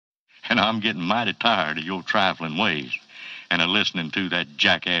And I'm getting mighty tired of your trifling ways and of listening to that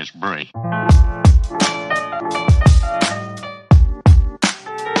jackass bray. For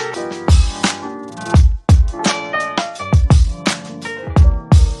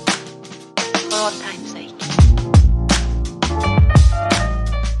all time's sake.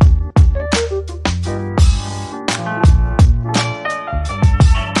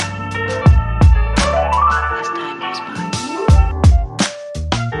 As time goes by.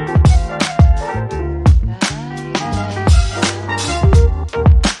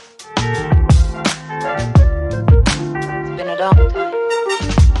 It's been a long time.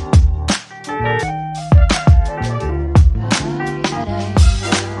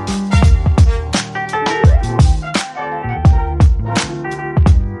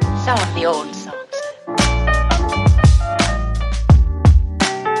 Some of the old songs.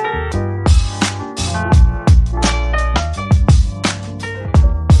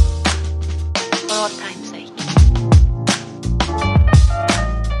 For all time's sake.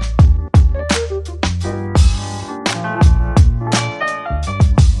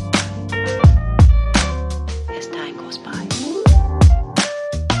 As time goes by.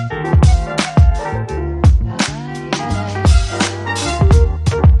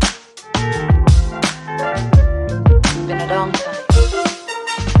 It's been a long time.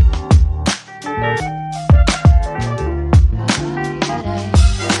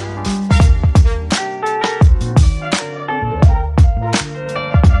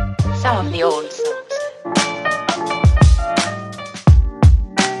 Some of the old songs.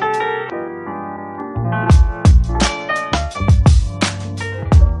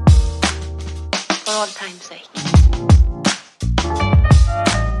 For all time's sake.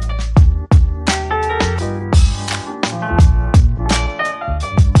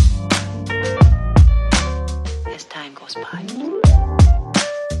 As time goes by.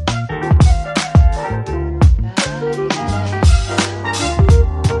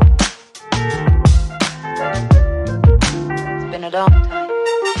 It's been a long time.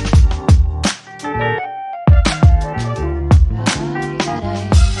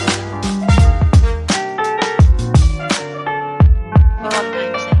 For all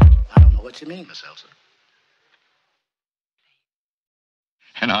time's sake. I don't know what you mean, Miss Elsa.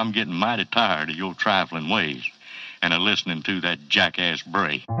 And I'm getting mighty tired of your trifling ways and of listening to that jackass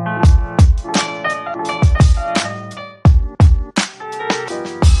bray. For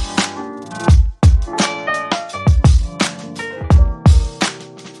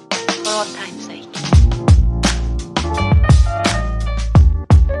all time's sake.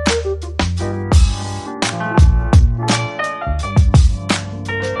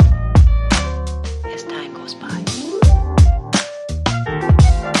 As time goes by.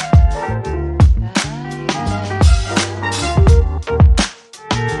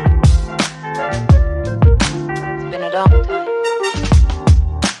 It's been a long time.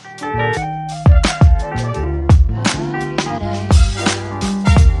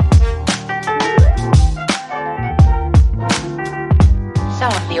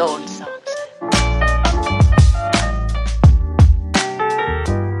 Some of the old songs.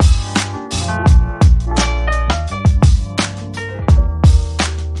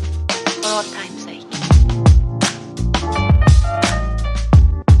 For all time's sake.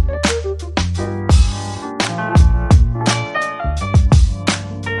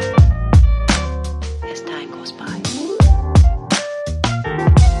 As time goes by.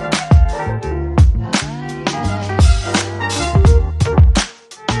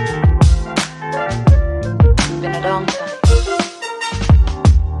 It's been a long time.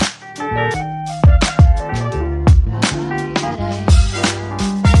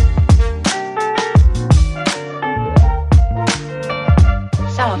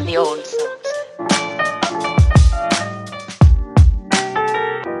 Some of the old songs.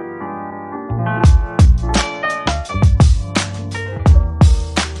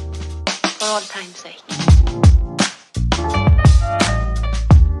 For all time's sake.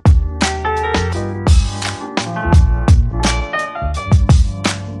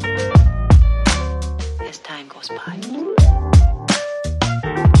 As time goes by.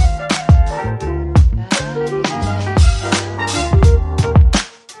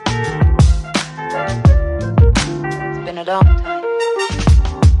 It's been a long time.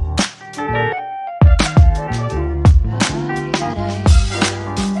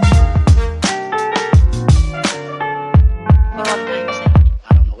 For all time's sake.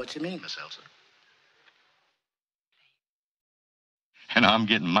 I don't know what you mean, Miss Elsa. And I'm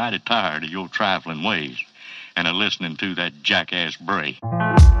getting mighty tired of your trifling ways and of listening to that jackass bray.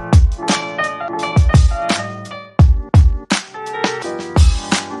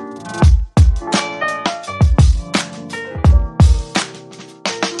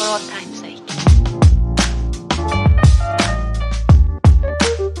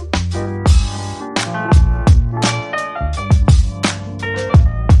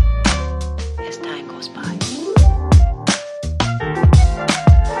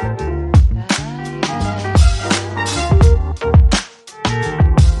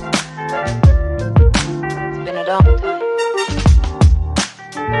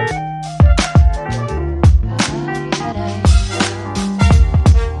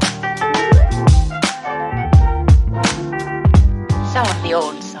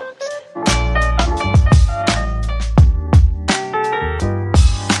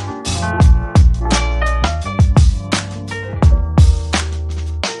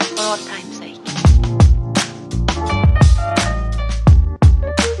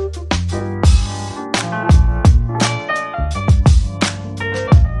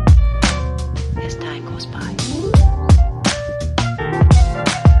 goes by.